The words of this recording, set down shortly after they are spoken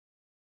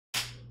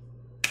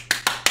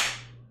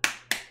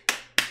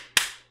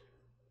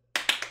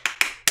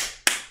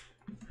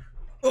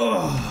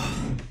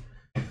Oh,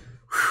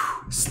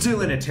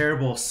 still in a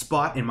terrible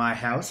spot in my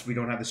house. We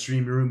don't have the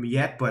stream room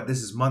yet, but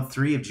this is month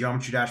 3 of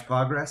Geometry Dash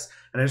progress,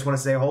 and I just want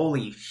to say,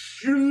 holy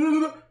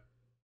shit,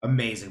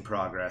 amazing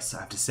progress,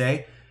 I have to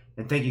say.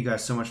 And thank you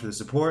guys so much for the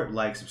support.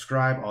 Like,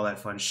 subscribe, all that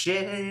fun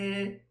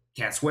shit.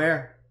 Can't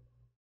swear,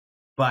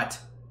 but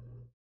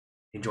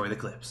enjoy the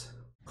clips.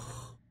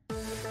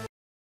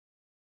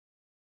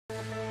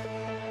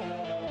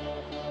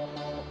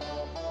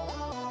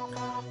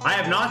 I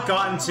have not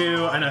gotten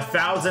to an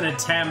 1,000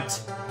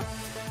 attempt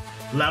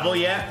level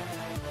yet,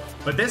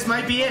 but this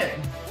might be it.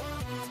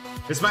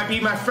 This might be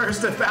my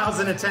first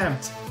 1,000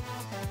 attempt.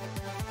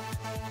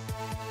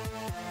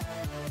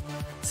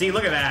 See,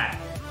 look at that.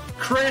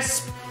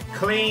 Crisp,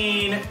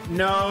 clean,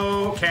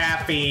 no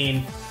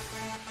caffeine.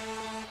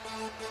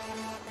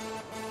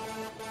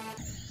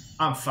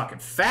 I'm fucking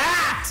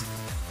fat!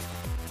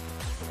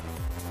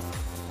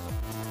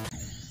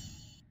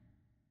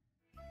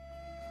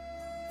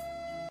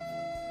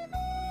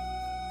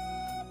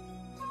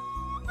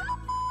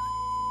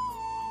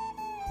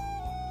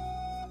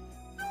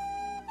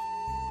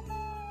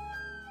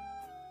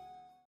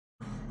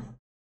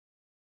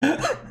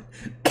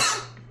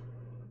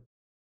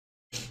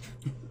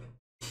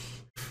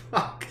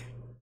 Fuck.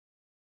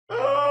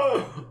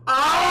 Oh!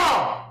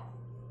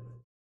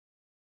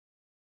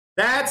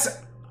 That's...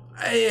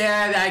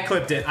 yeah, I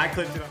clipped it. I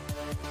clipped it.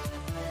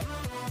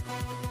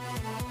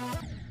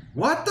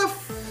 What the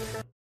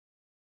f...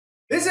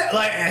 Is it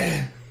like...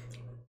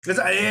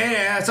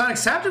 yeah, it's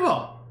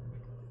unacceptable.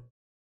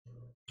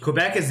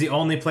 Quebec is the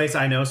only place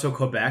I know, so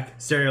Quebec.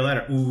 Stereo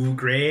letter. Ooh,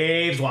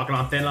 Graves, walking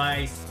on thin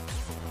ice.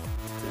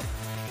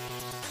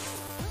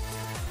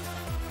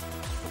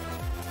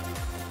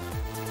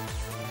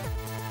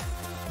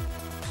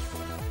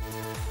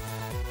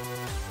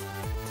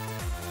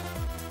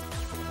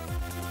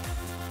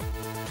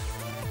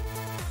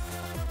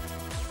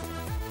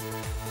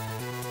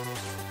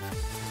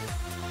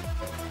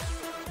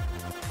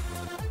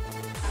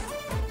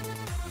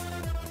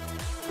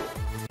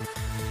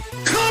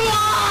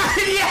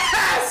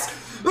 Yes!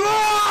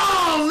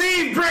 Oh,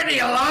 leave Brittany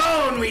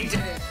alone. We did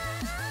it.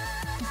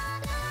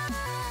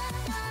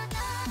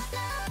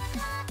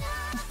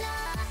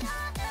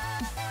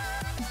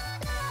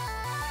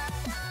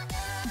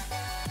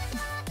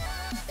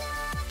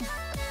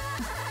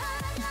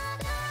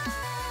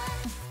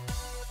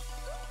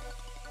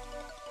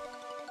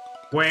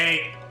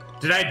 Wait,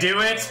 did I do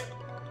it?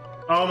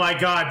 Oh my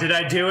god, did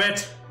I do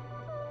it?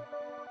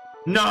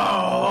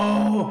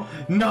 No!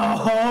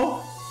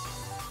 No!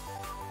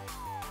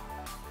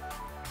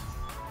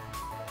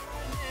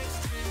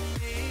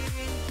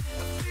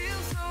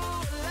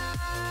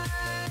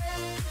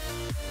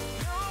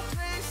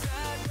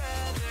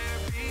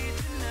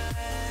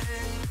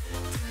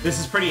 This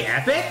is pretty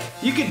epic?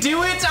 You can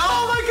do it?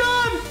 Oh my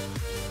god!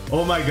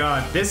 Oh my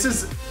god, this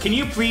is... Can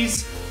you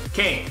please...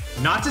 Okay,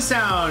 not to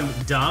sound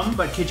dumb,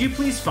 but could you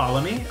please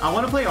follow me? I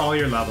want to play all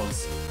your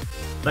levels.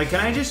 Like, can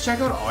I just check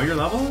out all your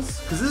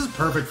levels? Because this is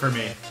perfect for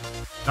me.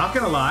 Not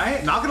gonna lie,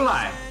 not gonna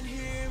lie.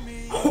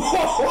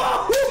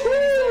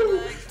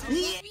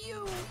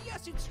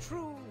 Yes, it's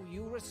true.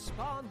 You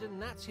respond,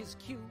 and that's his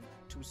cue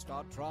to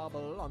start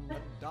trouble on the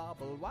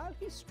double while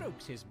he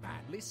strokes his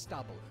manly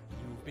stubble.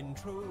 You've been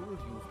trolled,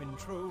 you've been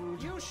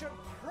trolled. You should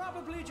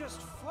probably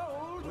just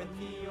fold when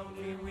the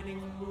only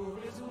winning move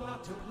is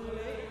not to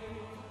play.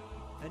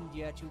 And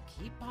yet you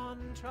keep on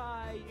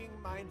trying,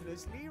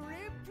 mindlessly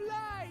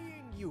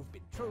replying. You've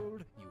been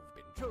trolled, you've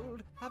been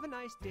trolled. Have a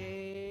nice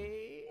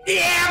day.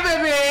 Yeah,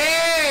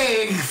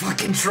 baby!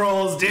 Fucking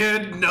trolls,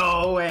 dude.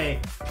 No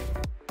way.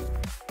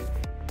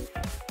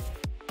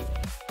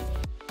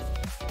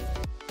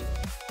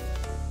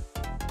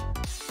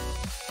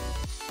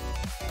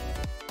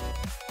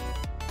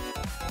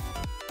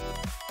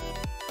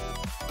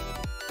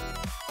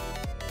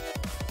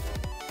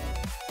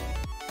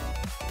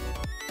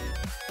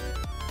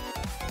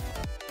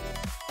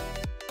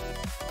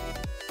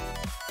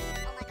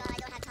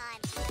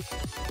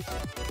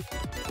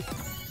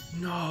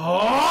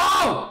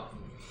 No!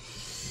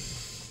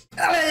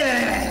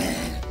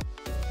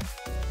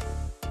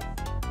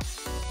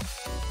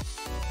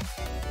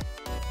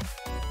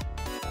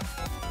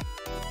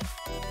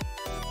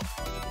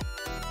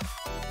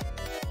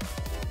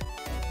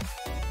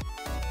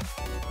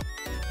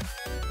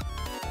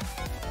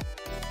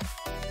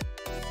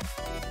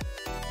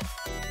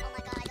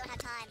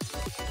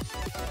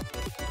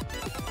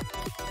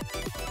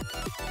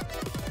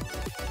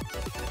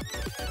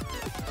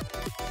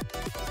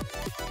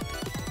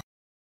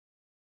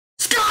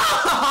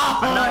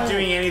 I'm not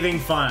doing anything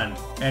fun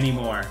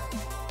anymore.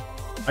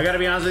 I gotta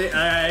be honest with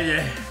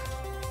you.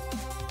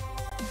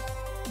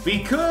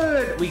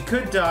 We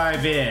could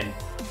dive in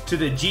to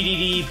the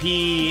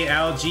GDDP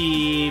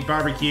LG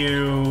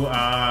barbecue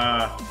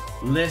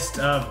list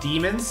of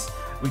demons.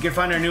 We could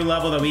find our new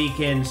level that we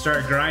can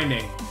start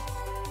grinding,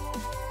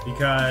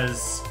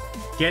 because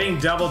getting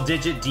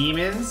double-digit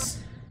demons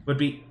would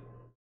be...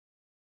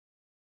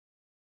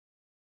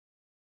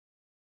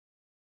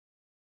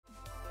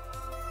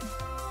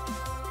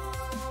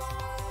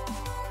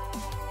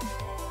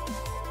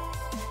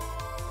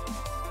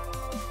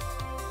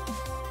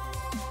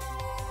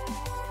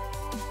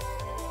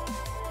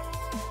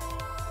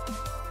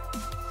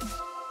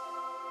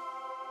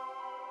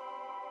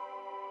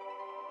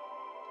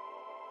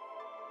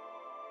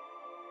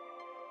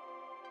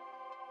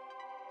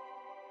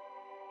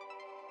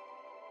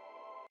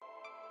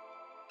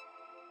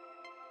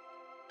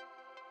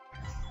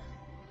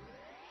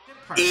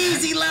 part.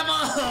 Easy level.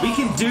 We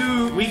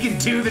can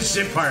do the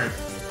shit part.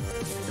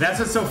 That's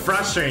what's so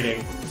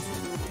frustrating.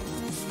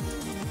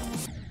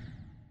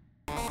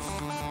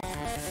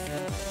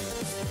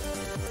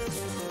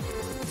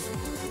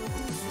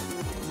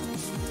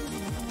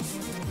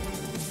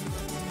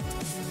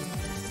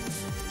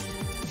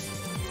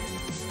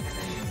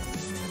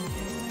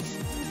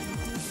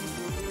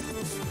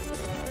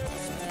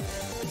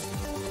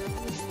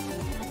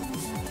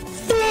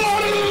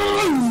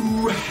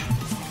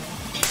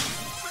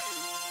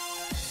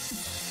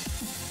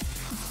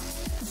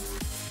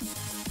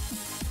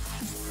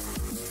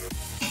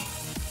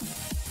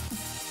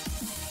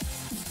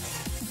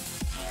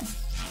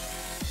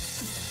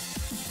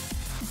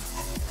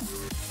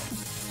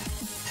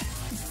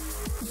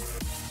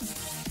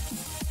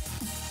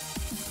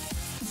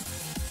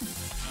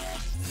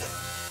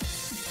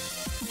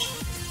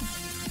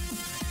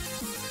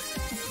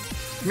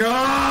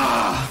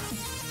 Ah!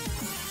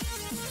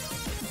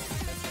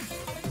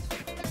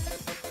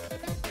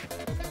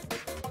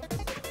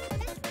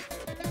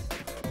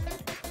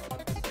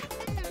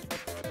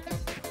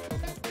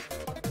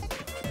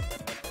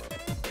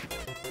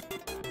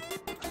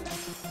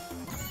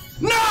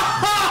 No!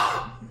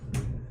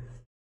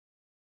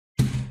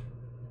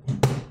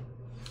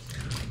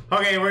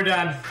 Okay, we're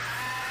done.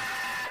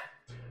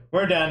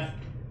 We're done.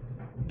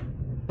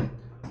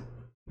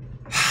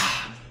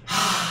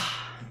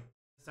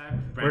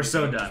 We're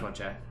so done. One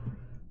chat.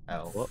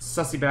 L.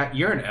 Sussy bat,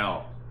 you're an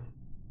L.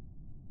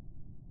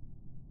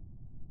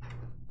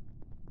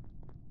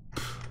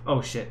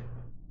 Oh shit.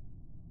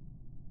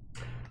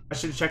 I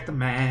should have checked the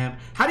map.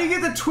 How do you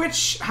get the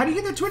Twitch? How do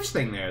you get the Twitch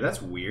thing there?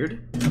 That's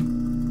weird.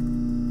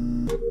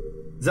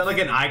 Is that like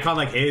an icon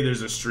like, hey,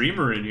 there's a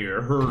streamer in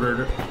here?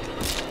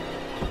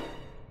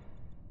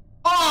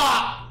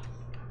 Ah!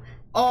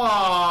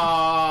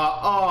 Ah!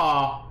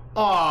 Ah!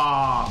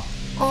 Ah!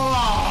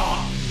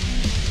 Ah!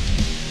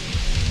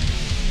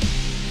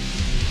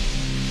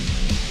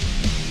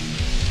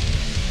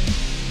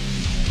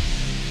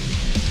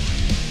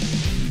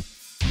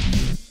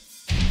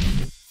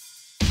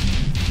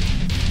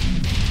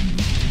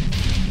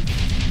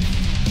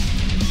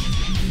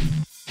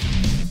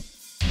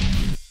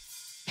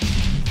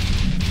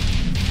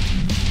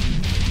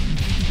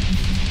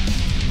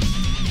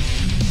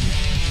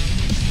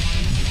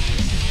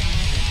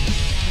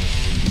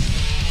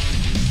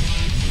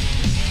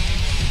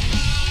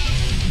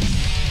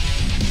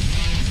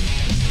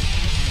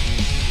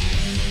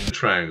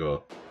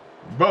 Triangle.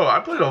 Bro,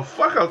 I played the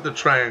fuck out the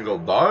triangle,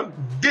 dog.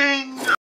 Ding!